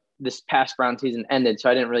 this past Brown season ended. So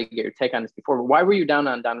I didn't really get your take on this before, but why were you down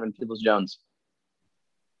on Donovan Peoples-Jones?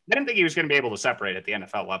 I didn't think he was going to be able to separate at the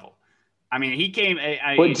NFL level. I mean, he came.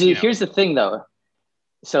 Here's the thing, though.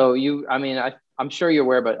 So I'm sure you're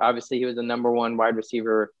aware, but obviously he was the number 1 wide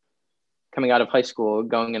receiver coming out of high school,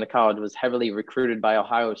 going into college, was heavily recruited by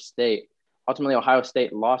Ohio State. Ultimately, Ohio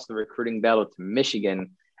State lost the recruiting battle to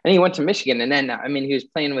Michigan, and he went to Michigan. And then, he was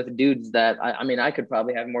playing with dudes that, I could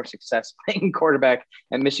probably have more success playing quarterback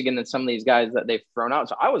at Michigan than some of these guys that they've thrown out.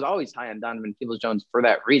 So I was always high on Donovan Peoples-Jones for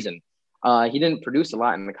that reason. He didn't produce a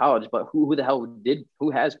lot in the college, but who the hell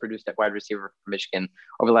who has produced at wide receiver for Michigan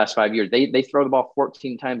over the last 5 years? They throw the ball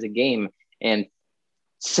 14 times a game, and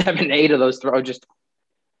 7, 8 of those throws just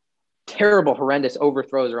terrible, horrendous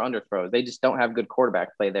overthrows or underthrows. They just don't have good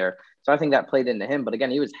quarterback play there. So I think that played into him. But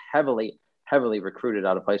again, he was heavily recruited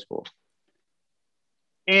out of high school.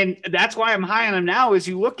 And that's why I'm high on him now, is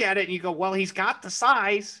you look at it and you go, well, he's got the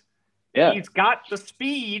size. Yeah. He's got the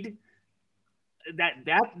speed.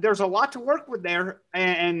 That there's a lot to work with there.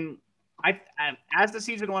 And I as the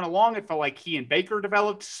season went along, it felt like he and Baker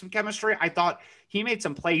developed some chemistry. I thought he made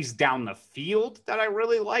some plays down the field that I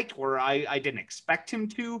really liked, where I didn't expect him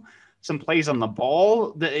to. Some plays on the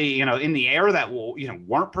ball, in the air that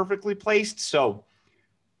weren't perfectly placed. So,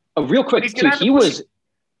 real quick, too,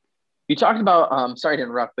 you talked about, sorry to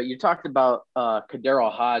interrupt, but you talked about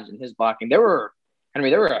KhaDarel Hodge and his blocking. There were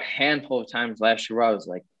a handful of times last year where I was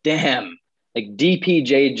like, damn, like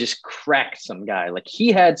DPJ just cracked some guy. Like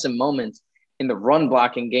he had some moments in the run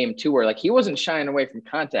blocking game too, where like he wasn't shying away from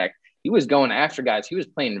contact. He was going after guys. He was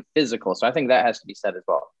playing physical. So I think that has to be said as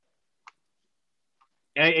well.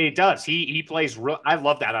 It does. He plays I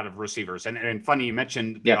love that out of receivers. And funny you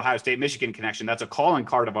mentioned the Ohio State-Michigan connection. That's a calling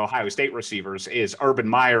card of Ohio State receivers. Is Urban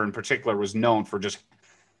Meyer in particular was known for just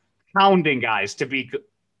hounding guys to be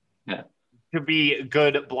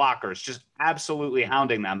good blockers, just absolutely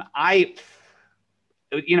hounding them.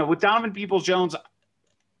 With Donovan Peoples-Jones,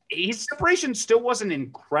 his separation still wasn't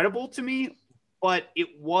incredible to me, but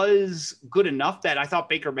it was good enough that I thought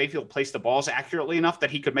Baker Mayfield placed the balls accurately enough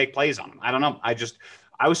that he could make plays on them. I don't know.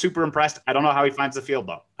 I was super impressed. I don't know how he finds the field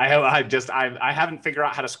though. I haven't figured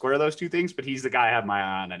out how to square those two things, but he's the guy I have my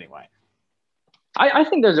eye on anyway. I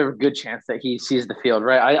think there's a good chance that he sees the field,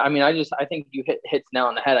 right? I think you hit the nail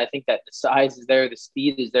on the head. I think that the size is there, the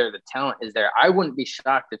speed is there, the talent is there. I wouldn't be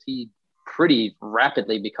shocked if he pretty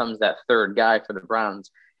rapidly becomes that third guy for the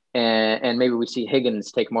Browns. And maybe we see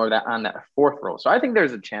Higgins take more of that on that 4th role. So I think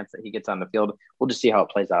there's a chance that he gets on the field. We'll just see how it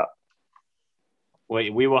plays out.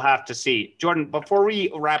 We will have to see. Jordan, before we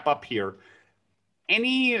wrap up here,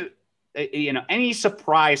 any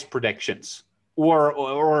surprise predictions?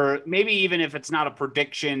 Or maybe even if it's not a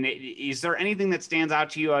prediction, is there anything that stands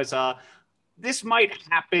out to you as this might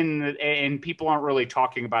happen and people aren't really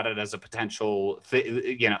talking about it as a potential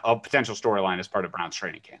storyline as part of Browns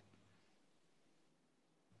training camp?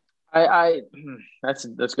 That's a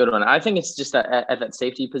good one. I think it's just at that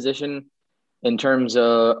safety position in terms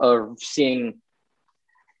of seeing,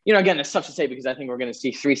 again, it's tough to say because I think we're going to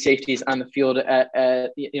see 3 safeties on the field at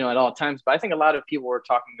all times. But I think a lot of people were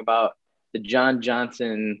talking about the John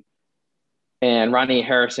Johnson and Ronnie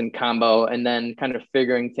Harrison combo, and then kind of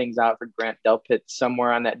figuring things out for Grant Delpit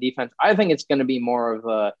somewhere on that defense. I think it's going to be more of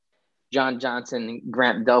a John Johnson,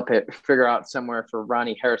 Grant Delpit figure out somewhere for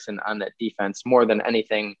Ronnie Harrison on that defense more than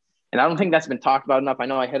anything. And I don't think that's been talked about enough. I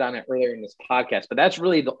know I hit on it earlier in this podcast, but that's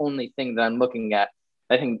really the only thing that I'm looking at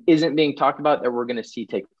I think isn't being talked about that we're going to see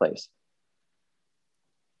take place.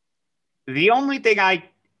 The only thing I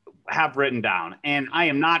have written down, and I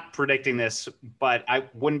am not predicting this, but I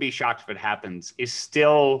wouldn't be shocked if it happens, is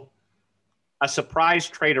still a surprise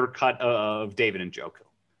trader cut of David Njoku.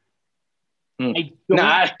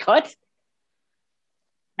 Cut?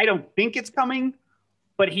 I don't think it's coming,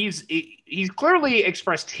 but he's clearly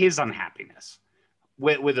expressed his unhappiness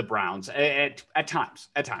with the Browns at times.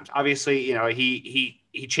 Obviously,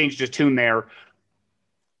 he changed his tune there.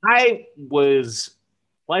 I was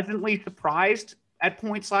pleasantly surprised at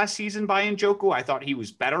points last season by Njoku. I thought he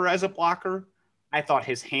was better as a blocker. I thought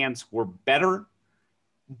his hands were better.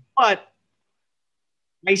 But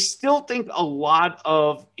I still think a lot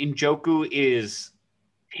of Njoku is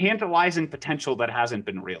tantalizing potential that hasn't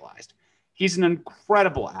been realized. He's an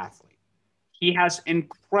incredible athlete. He has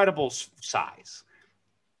incredible size.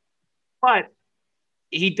 But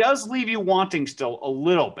he does leave you wanting still a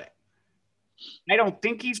little bit. I don't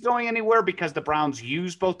think he's going anywhere because the Browns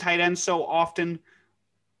use both tight ends so often.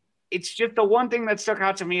 It's just the one thing that stuck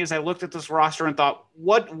out to me as I looked at this roster and thought,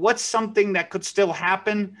 what's something that could still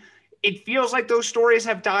happen? It feels like those stories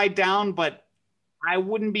have died down, but I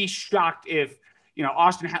wouldn't be shocked if,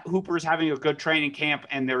 Austin Hooper is having a good training camp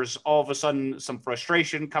and there's all of a sudden some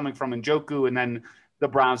frustration coming from Njoku, and then the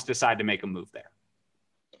Browns decide to make a move there.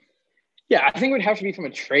 Yeah, I think it would have to be from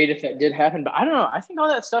a trade if that did happen. But I don't know. I think all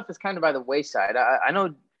that stuff is kind of by the wayside. I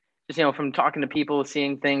know, just, from talking to people,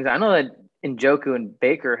 seeing things, I know that Njoku and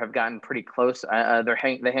Baker have gotten pretty close.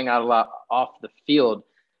 They hang out a lot off the field.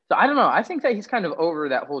 So I don't know. I think that he's kind of over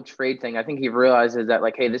that whole trade thing. I think he realizes that,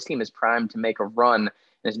 hey, this team is primed to make a run, and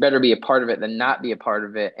it's better be a part of it than not be a part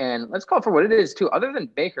of it. And let's call it for what it is, too. Other than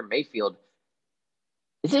Baker Mayfield,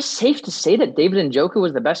 is it safe to say that David Njoku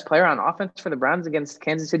was the best player on offense for the Browns against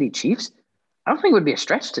Kansas City Chiefs? I don't think it would be a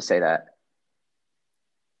stretch to say that.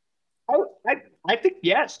 I think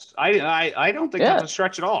yes. I don't think that's a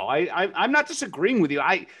stretch at all. I'm not disagreeing with you.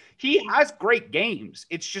 He has great games.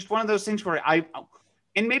 It's just one of those things where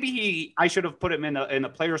and maybe I should have put him in the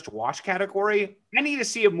players to watch category. I need to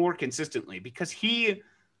see him more consistently because he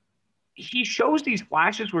shows these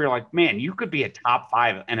flashes where you're like, man, you could be a top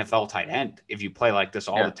 5 NFL tight end if you play like this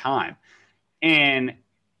all the time. And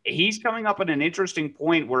he's coming up at an interesting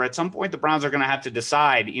point where at some point the Browns are going to have to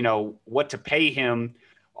decide, what to pay him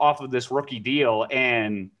off of this rookie deal.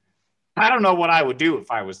 And I don't know what I would do if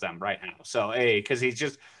I was them right now. So, because he's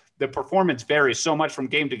just, the performance varies so much from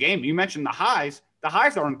game to game. You mentioned the highs. The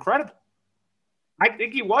highs are incredible. I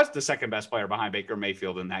think he was the second best player behind Baker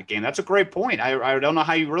Mayfield in that game. That's a great point. I don't know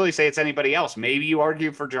how you really say it's anybody else. Maybe you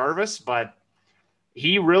argue for Jarvis, but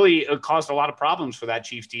he really caused a lot of problems for that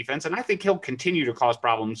Chiefs defense, and I think he'll continue to cause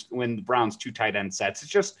problems when the Browns 2 tight end sets.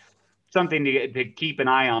 It's just something to keep an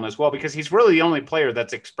eye on as well, because he's really the only player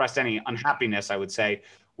that's expressed any unhappiness, I would say,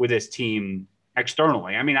 with his team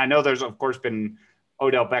externally. I mean, I know there's, of course, been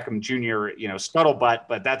Odell Beckham Jr., scuttlebutt,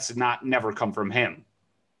 but that's never come from him.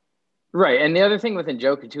 Right, and the other thing with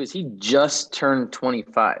Njoku, too, is he just turned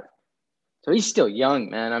 25. So he's still young,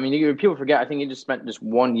 man. I mean, people forget, I think he just spent just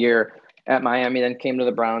 1 year at Miami, then came to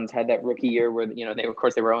the Browns, had that rookie year where, they were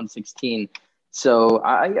 0-16. So,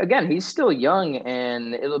 again, he's still young,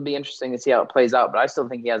 and it'll be interesting to see how it plays out. But I still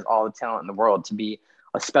think he has all the talent in the world to be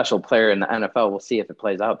a special player in the NFL. We'll see if it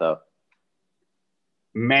plays out, though.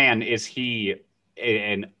 Man, is he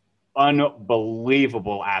an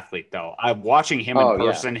unbelievable athlete, though. I'm watching him in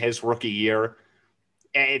person his rookie year.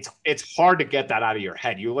 It's hard to get that out of your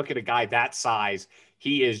head. You look at a guy that size,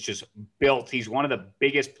 he is just built. He's one of the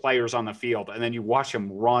biggest players on the field. And then you watch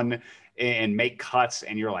him run and make cuts,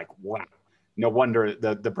 and you're like, wow, no wonder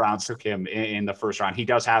the Browns took him in the first round. He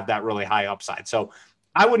does have that really high upside. So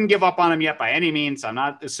I wouldn't give up on him yet by any means. I'm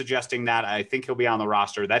not suggesting that. I think he'll be on the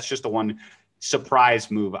roster. That's just the one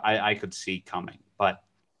surprise move I could see coming. But,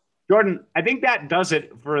 Jordan, I think that does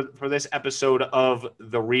it for this episode of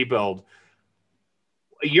The Rebuild.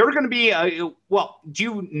 You're going to be, do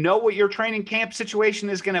you know what your training camp situation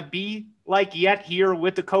is going to be like yet here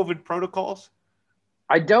with the COVID protocols?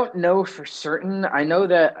 I don't know for certain. I know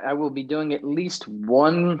that I will be doing at least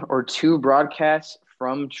 1 or 2 broadcasts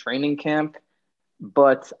from training camp,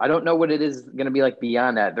 but I don't know what it is going to be like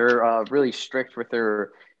beyond that. They're really strict with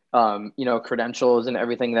their, credentials and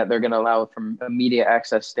everything that they're going to allow from a media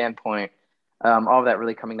access standpoint. All of that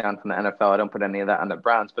really coming down from the NFL. I don't put any of that on the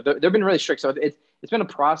Browns, but they've been really strict. So it's been a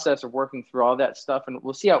process of working through all that stuff, and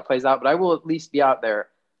we'll see how it plays out. But I will at least be out there.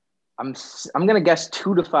 I'm going to guess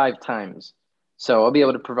 2 to 5 times. So I'll be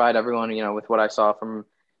able to provide everyone, with what I saw from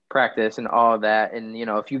practice and all of that. And,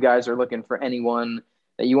 if you guys are looking for anyone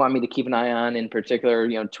that you want me to keep an eye on in particular,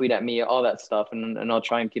 tweet at me, all that stuff, and I'll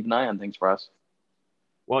try and keep an eye on things for us.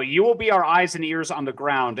 Well, you will be our eyes and ears on the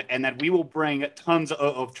ground, and then we will bring tons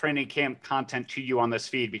of training camp content to you on this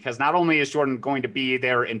feed, because not only is Jordan going to be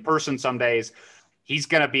there in person some days, he's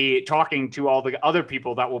going to be talking to all the other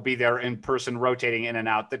people that will be there in person, rotating in and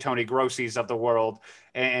out, the Tony Grossies of the world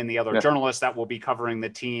and the other journalists that will be covering the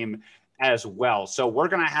team as well. So we're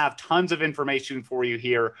going to have tons of information for you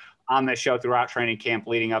here on this show throughout training camp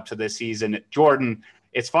leading up to this season. Jordan,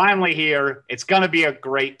 it's finally here. It's going to be a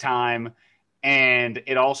great time, and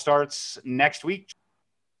it all starts next week.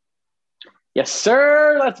 Yes,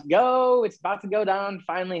 sir. Let's go. It's about to go down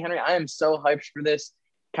finally, Henry. I am so hyped for this.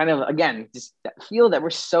 Kind of, again, just feel that we're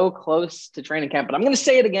so close to training camp. But I'm going to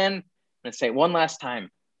say it again. I'm going to say it one last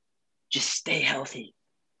time. Just stay healthy.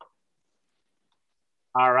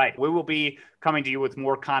 All right. We will be coming to you with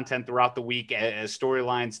more content throughout the week as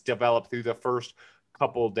storylines develop through the first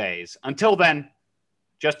couple days. Until then,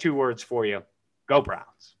 just 2 words for you. Go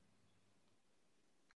Browns.